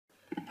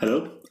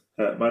Hello,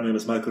 my name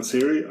is Michael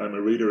Seary. I'm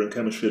a reader in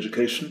chemistry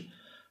education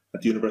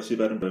at the University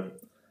of Edinburgh,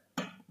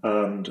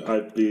 and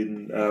I've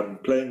been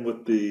playing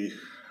with the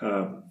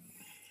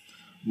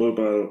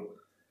mobile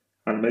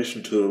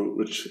animation tool,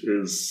 which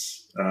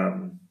is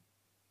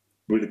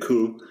really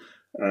cool.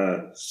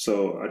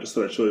 So I just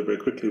thought I'd show you very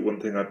quickly one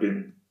thing I've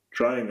been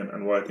trying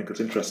and why I think it's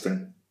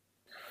interesting.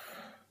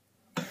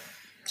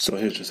 So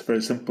here's just a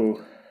very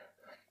simple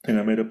thing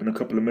I made up in a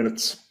couple of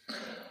minutes.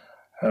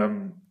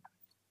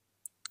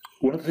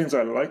 One of the things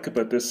I like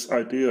about this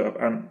idea of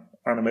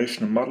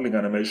animation and modeling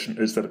animation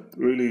is that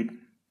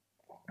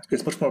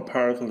it's much more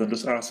powerful than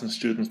just asking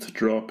students to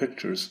draw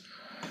pictures.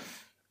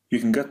 You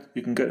can get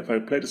if I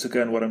play this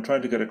again, what I'm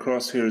trying to get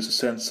across here is a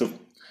sense of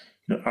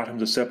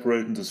atoms are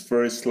separating, there's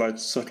very slight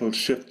subtle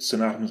shifts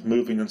in atoms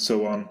moving and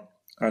so on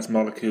as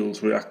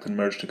molecules react and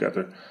merge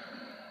together.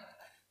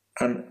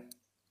 And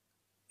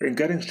in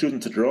getting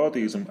students to draw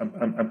these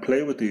and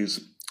play with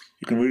these,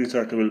 you can really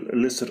start to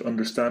elicit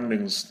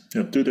understandings.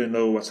 Do they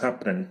know what's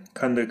happening?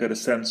 Can they get a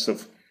sense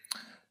of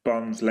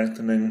bonds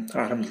lengthening,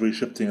 atoms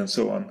reshifting, and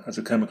so on as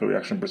a chemical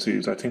reaction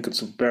proceeds? I think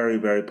it's a very,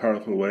 very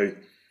powerful way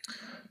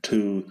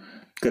to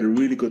get a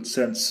really good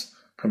sense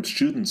from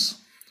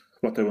students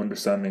what their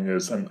understanding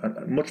is, and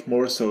much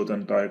more so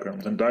than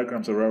diagrams. And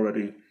diagrams are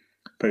already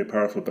very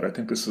powerful, but I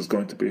think this is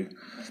going to be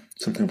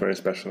something very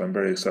special. I'm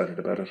very excited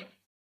about it.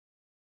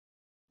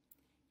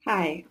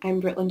 Hi,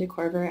 I'm Britt-Linda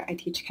Corver. I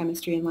teach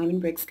chemistry in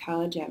Lyman Briggs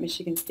College at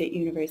Michigan State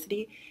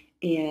University,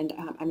 and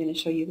I'm going to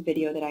show you the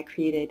video that I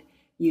created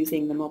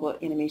using the mobile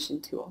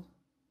animation tool.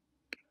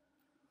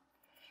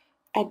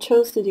 I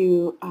chose to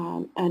do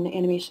an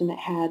animation that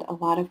had a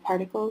lot of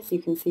particles.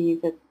 You can see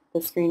that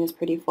the screen is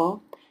pretty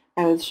full.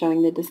 I was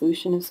showing the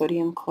dissolution of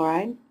sodium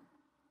chloride.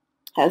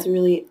 I was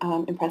really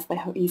impressed by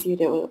how easy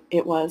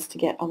it was to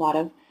get a lot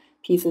of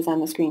pieces on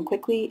the screen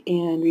quickly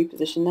and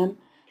reposition them.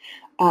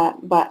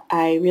 But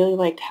I really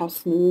liked how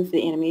smooth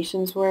the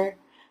animations were.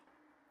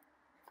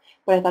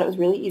 But I thought it was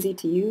really easy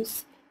to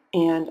use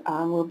and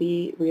will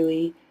be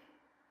really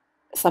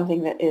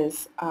something that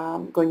is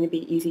going to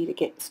be easy to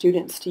get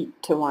students to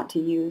want to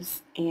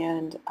use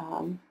and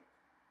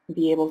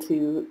be able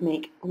to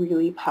make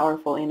really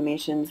powerful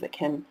animations that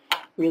can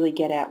really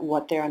get at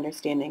what they're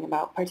understanding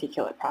about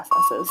particulate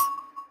processes.